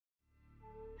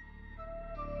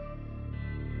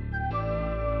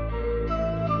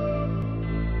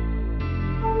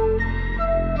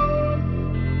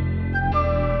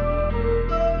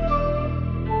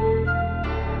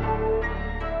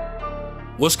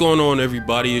What's going on,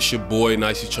 everybody? It's your boy,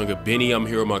 Nicey Chunga Benny. I'm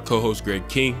here with my co-host, Greg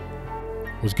King.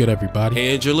 What's good, everybody?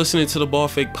 And you're listening to the Ball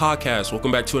Fake Podcast.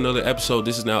 Welcome back to another episode.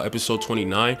 This is now episode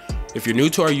 29. If you're new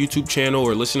to our YouTube channel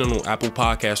or listening on Apple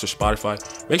Podcasts or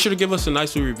Spotify, make sure to give us a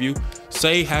nice little review.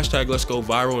 Say hashtag Let's Go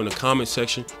Viral in the comment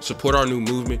section. Support our new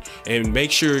movement. And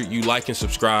make sure you like and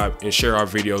subscribe and share our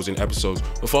videos and episodes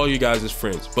with all you guys as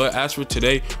friends. But as for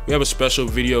today, we have a special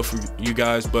video for you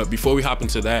guys. But before we hop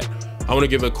into that, I want to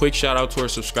give a quick shout out to our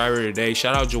subscriber today.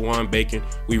 Shout out Jawan Bacon.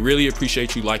 We really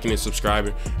appreciate you liking and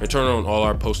subscribing and turning on all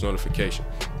our post notifications.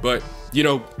 But, you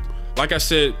know, like I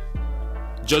said,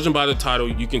 judging by the title,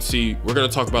 you can see we're going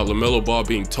to talk about LaMelo Ball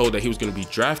being told that he was going to be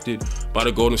drafted by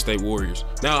the Golden State Warriors.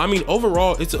 Now, I mean,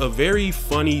 overall, it's a very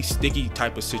funny, sticky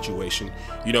type of situation.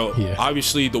 You know,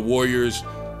 Obviously the Warriors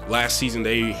last season,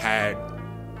 they had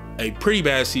a pretty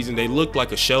bad season. They looked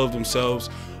like a shell of themselves.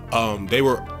 They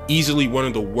were easily one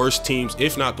of the worst teams,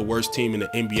 if not the worst team in the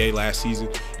NBA last season.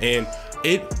 And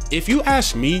if you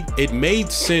ask me, it made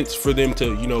sense for them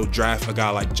to, you know, draft a guy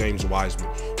like James Wiseman.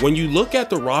 When you look at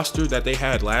the roster that they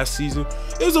had last season,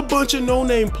 there's a bunch of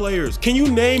no-name players. Can you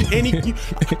name any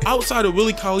outside of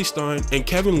Willie Cauley-Stein and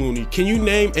Kevin Looney? Can you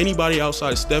name anybody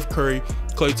outside of Steph Curry,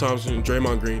 Klay Thompson, and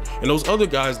Draymond Green, and those other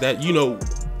guys that, you know,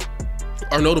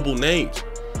 are notable names?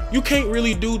 You can't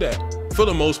really do that for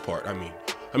the most part. I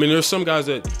mean, there's some guys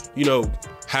that, you know,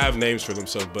 have names for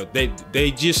themselves, but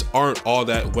they just aren't all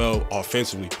that well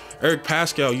offensively. Eric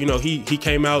Pascal, you know, he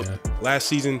came out last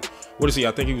season. What is he?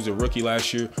 I think he was a rookie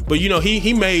last year. But, you know,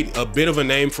 he made a bit of a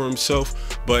name for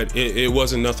himself, but it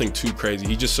wasn't nothing too crazy.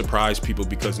 He just surprised people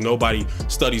because nobody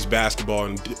studies basketball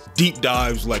and deep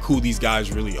dives like who these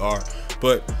guys really are.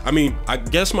 But, I mean, I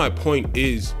guess my point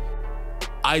is,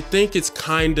 I think it's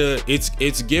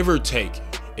give or take.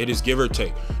 It is give or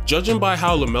take. Judging by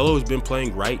how LaMelo has been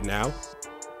playing right now,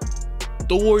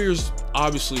 the Warriors,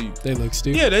 obviously, they look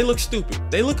stupid. Yeah, they look stupid.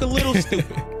 They look a little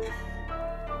stupid.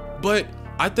 But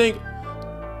I think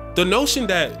the notion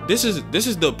that this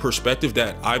is the perspective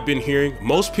that I've been hearing.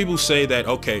 Most people say that,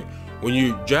 okay, when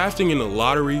you're drafting in the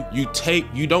lottery,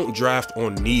 you don't draft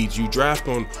on needs, you draft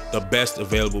on the best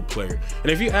available player.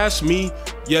 And if you ask me,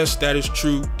 yes, that is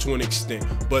true to an extent.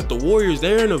 But the Warriors,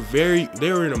 they're in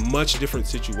a much different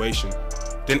situation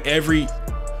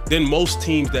than most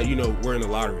teams that, you know, were in the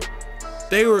lottery.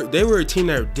 They were a team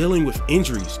that were dealing with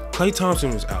injuries. Klay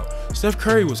Thompson was out. Steph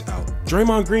Curry was out.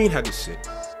 Draymond Green had to sit.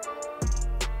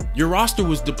 Your roster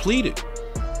was depleted.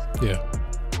 Yeah.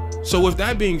 So with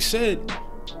that being said,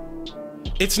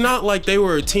 it's not like they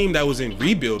were a team that was in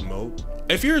rebuild mode.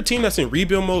 If you're a team that's in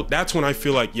rebuild mode, that's when I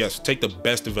feel like, yes, take the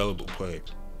best available player.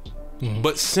 Mm-hmm.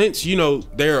 But since, you know,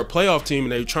 they're a playoff team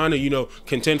and they're trying to, you know,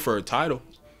 contend for a title,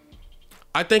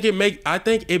 I think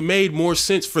it made more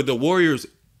sense for the Warriors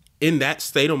in that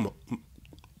state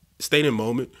and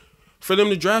moment for them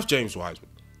to draft James Wiseman.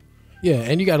 Yeah,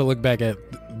 and you got to look back at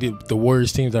the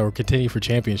Warriors teams that were contending for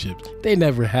championships. They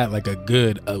never had like a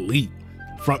good elite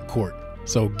front court.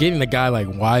 So getting a guy like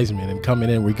Wiseman and coming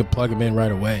in where you could plug him in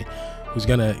right away, who's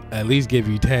gonna at least give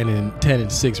you 10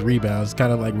 and 6 rebounds,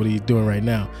 kind of like what he's doing right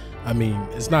now. I mean,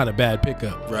 it's not a bad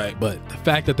pickup. Right. But the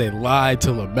fact that they lied to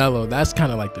LaMelo, that's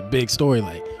kind of like the big story.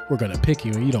 Like, we're gonna pick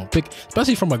you and you don't pick,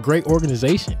 especially from a great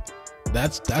organization.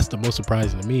 That's the most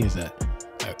surprising to me, is that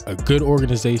a good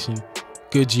organization,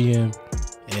 good GM,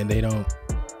 and they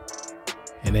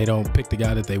don't pick the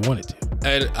guy that they wanted to.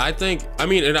 And I think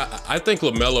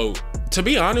LaMelo, to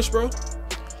be honest, bro,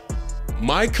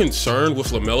 my concern with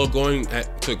LaMelo going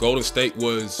to Golden State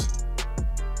was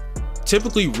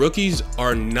typically rookies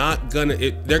are not gonna,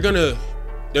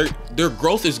 their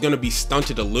growth is gonna be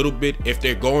stunted a little bit if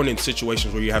they're going in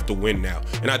situations where you have to win now.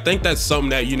 And I think that's something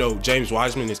that, you know, James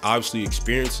Wiseman is obviously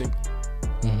experiencing.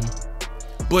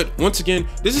 Mm-hmm. But once again,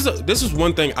 this is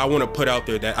one thing I want to put out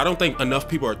there that I don't think enough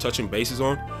people are touching bases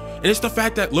on. And it's the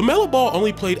fact that LaMelo Ball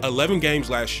only played 11 games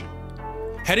last year.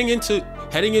 Heading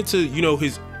into, you know,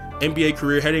 his NBA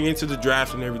career, heading into the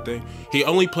draft and everything, he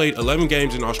only played 11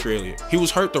 games in Australia. He was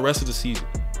hurt the rest of the season.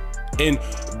 And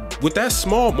with that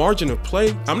small margin of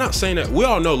play, I'm not saying that, we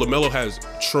all know LaMelo has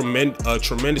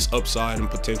tremendous upside and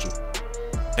potential.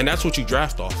 And that's what you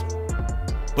draft off.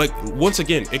 But once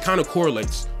again, it kind of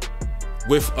correlates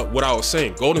with what I was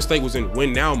saying. Golden State was in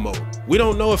win now mode. We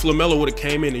don't know if LaMelo would have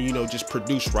came in and, you know, just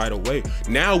produced right away.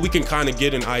 Now we can kind of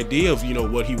get an idea of, you know,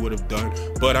 what he would have done.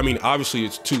 But I mean, obviously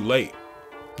it's too late.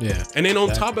 Yeah. And then on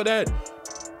top of that,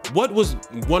 what was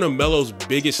one of Melo's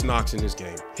biggest knocks in this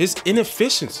game? His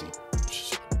inefficiency.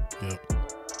 Yep.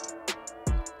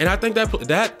 And I think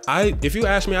if you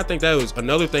ask me, I think that was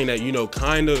another thing that, you know,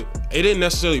 kind of, it didn't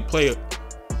necessarily play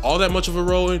all that much of a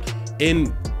role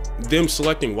in them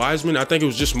selecting Wiseman, I think it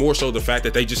was just more so the fact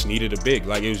that they just needed a big.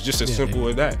 Like, it was just as simple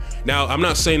as that. Now, I'm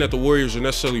not saying that the Warriors are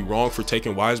necessarily wrong for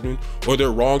taking Wiseman or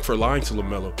they're wrong for lying to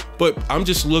LaMelo, but I'm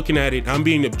just looking at it. I'm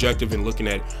being objective and looking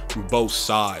at it from both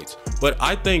sides. But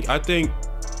I think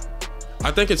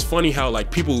it's funny how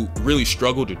like people really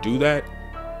struggle to do that.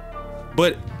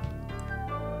 But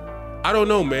I don't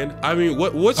know, man. I mean,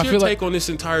 what's your take on this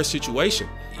entire situation?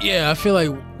 Yeah, I feel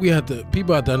like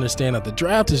people have to understand that the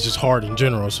draft is just hard in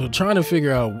general. So trying to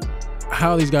figure out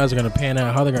how these guys are going to pan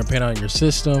out, how they're going to pan out in your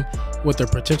system, what their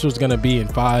potential is going to be in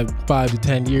 5 to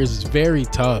 10 years is very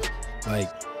tough.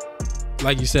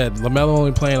 Like you said, LaMelo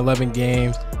only playing 11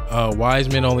 games,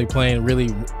 Wiseman only playing really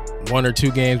 1 or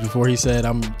 2 games before he said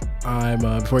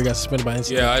before he got suspended by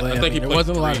NCAA. Yeah, I think he played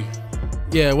 3.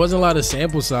 It wasn't a lot of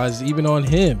sample size even on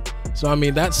him. So, I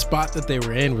mean, that spot that they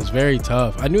were in was very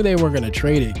tough. I knew they weren't going to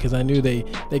trade it because I knew they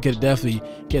could definitely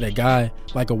get a guy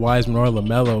like a Wiseman or a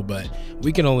LaMelo, but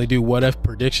we can only do what-if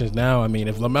predictions now. I mean,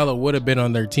 if LaMelo would have been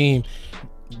on their team,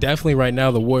 definitely right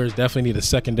now the Warriors definitely need a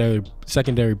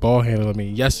secondary ball handler. I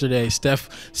mean, yesterday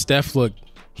Steph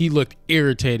looked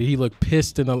irritated. He looked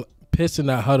pissed in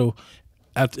that huddle.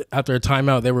 After a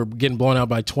timeout, they were getting blown out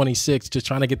by 26, just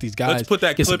trying to get these guys.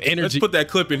 Some energy. Let's put that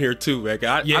clip in here too, man.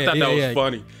 I thought that was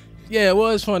funny. Yeah, it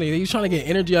was funny. He's trying to get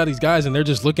energy out of these guys, and they're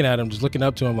just looking at him, just looking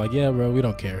up to him, like, "Yeah, bro, we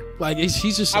don't care." Like he's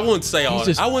just. I wouldn't say all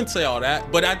that,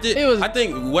 but I did. I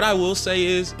think what I will say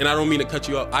is, and I don't mean to cut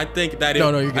you off. I think that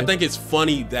I think it's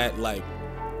funny that like.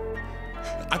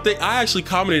 I actually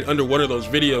commented under one of those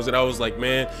videos, and I was like,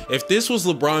 "Man, if this was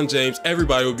LeBron James,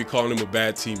 everybody would be calling him a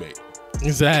bad teammate."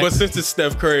 Exactly. But since it's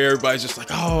Steph Curry, everybody's just like,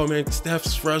 "Oh man,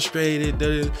 Steph's frustrated."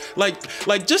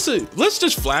 Let's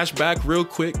just flash back real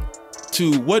quick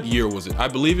to what year was it? I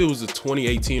believe it was the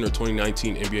 2018 or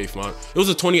 2019 NBA Finals. It was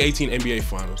the 2018 NBA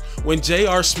Finals when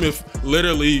J.R. Smith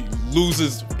literally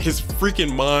loses his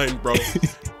freaking mind, bro.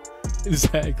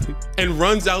 Exactly. And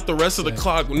runs out the rest of the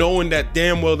clock knowing that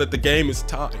damn well that the game is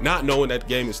tied. Not knowing that the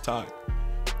game is tied.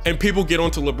 And people get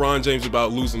onto LeBron James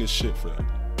about losing his shit for that.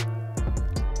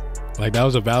 Like, that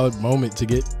was a valid moment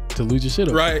to lose your shit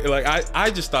over. Right. Like, I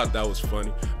just thought that was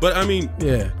funny. But I mean,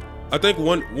 yeah. I think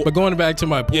one. But going back to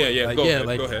my point, go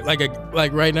ahead.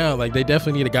 Like right now, like they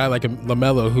definitely need a guy like a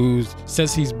LaMelo who's,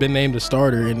 since he's been named a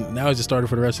starter and now he's a starter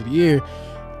for the rest of the year,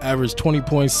 averaged 20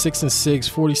 points, 6 and 6,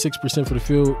 46% for the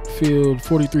field,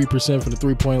 43% for the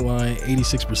 3-point line,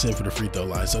 86% for the free throw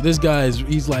line. So this guy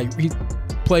he's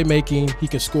playmaking, he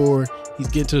can score, he's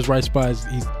getting to his right spots,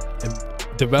 he's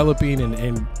developing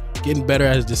and getting better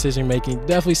at his decision making.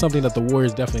 Definitely something that the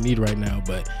Warriors definitely need right now.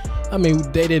 But I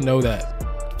mean, they didn't know that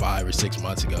 5 or 6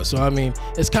 months ago. So I mean,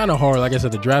 it's kind of hard. Like I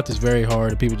said, the draft is very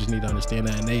hard, and people just need to understand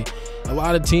that. And a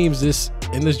lot of teams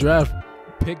in this draft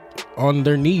pick on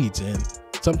their needs, and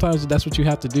sometimes that's what you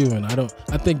have to do. And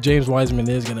I think James Wiseman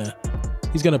he's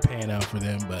gonna pan out for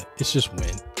them, but it's just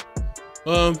when.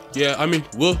 Yeah, I mean,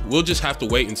 we'll just have to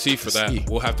wait and see for that.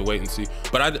 We'll have to wait and see.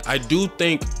 But I do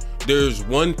think there's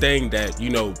one thing that,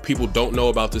 people don't know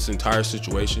about this entire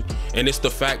situation, and it's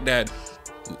the fact that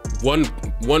one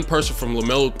person from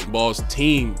LaMelo Ball's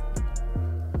team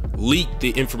leaked the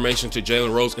information to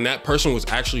Jalen Rose, and that person was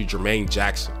actually Jermaine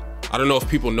Jackson. I don't know if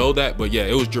people know that, but yeah,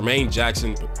 it was Jermaine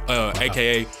Jackson,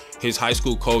 aka his high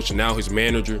school coach and now his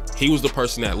manager. He was the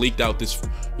person that leaked out this,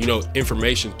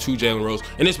 information to Jalen Rose,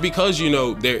 and it's because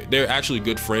they're actually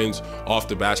good friends off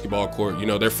the basketball court.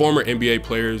 They're former NBA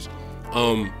players.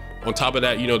 On top of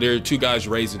that, there are 2 guys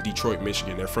raised in Detroit,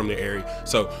 Michigan. They're from the area.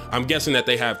 So I'm guessing that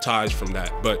they have ties from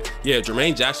that. But yeah,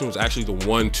 Jermaine Jackson was actually the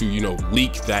one to,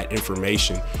 leak that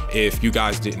information, if you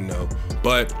guys didn't know.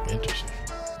 But interesting.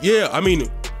 Yeah, I mean,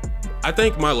 I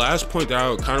think my last point that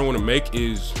I kind of want to make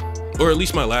is, or at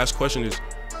least my last question is,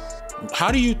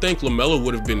 how do you think LaMelo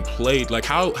would have been played? Like,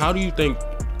 how do you think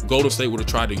Golden State would have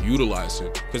tried to utilize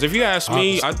him? Because if you ask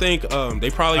me, I think they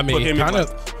probably put him in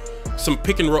some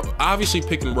pick and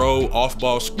roll, off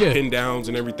ball pin downs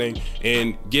and everything,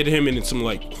 and get him in some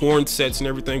like horn sets and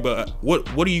everything. But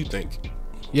what do you think?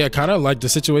 Yeah, kind of like the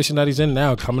situation that he's in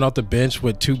now, coming off the bench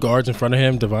with 2 guards in front of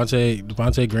him,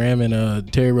 Devontae Graham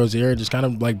and Terry Rozier, just kind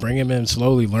of like bring him in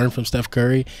slowly, learn from Steph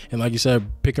Curry, and like you said,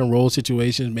 pick and roll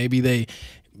situations. Maybe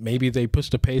they push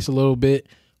the pace a little bit,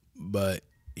 but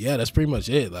yeah, that's pretty much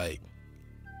it. Like,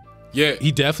 yeah,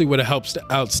 he definitely would have helped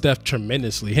out Steph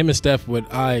tremendously. Him and Steph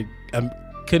I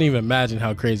couldn't even imagine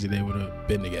how crazy they would have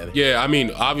been together. Yeah, I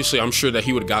mean, obviously, I'm sure that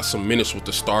he would have got some minutes with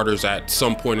the starters at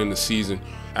some point in the season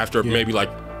after maybe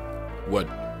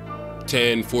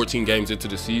 10, 14 games into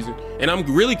the season. And I'm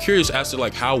really curious as to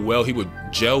like how well he would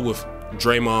gel with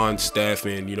Draymond, Steph,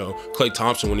 and, you know, Klay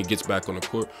Thompson when he gets back on the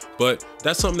court. But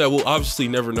that's something that we'll obviously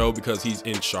never know because he's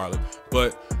in Charlotte.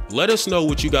 But let us know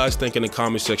what you guys think in the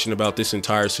comment section about this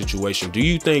entire situation. Do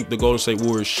you think the Golden State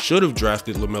Warriors should have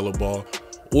drafted LaMelo Ball?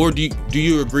 Or do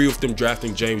you agree with them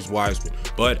drafting James Wiseman?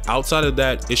 But outside of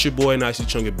that, it's your boy, Nicey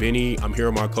Chunga Benny. I'm here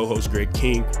with my co-host, Greg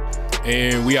King.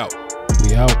 And we out.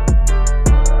 We out.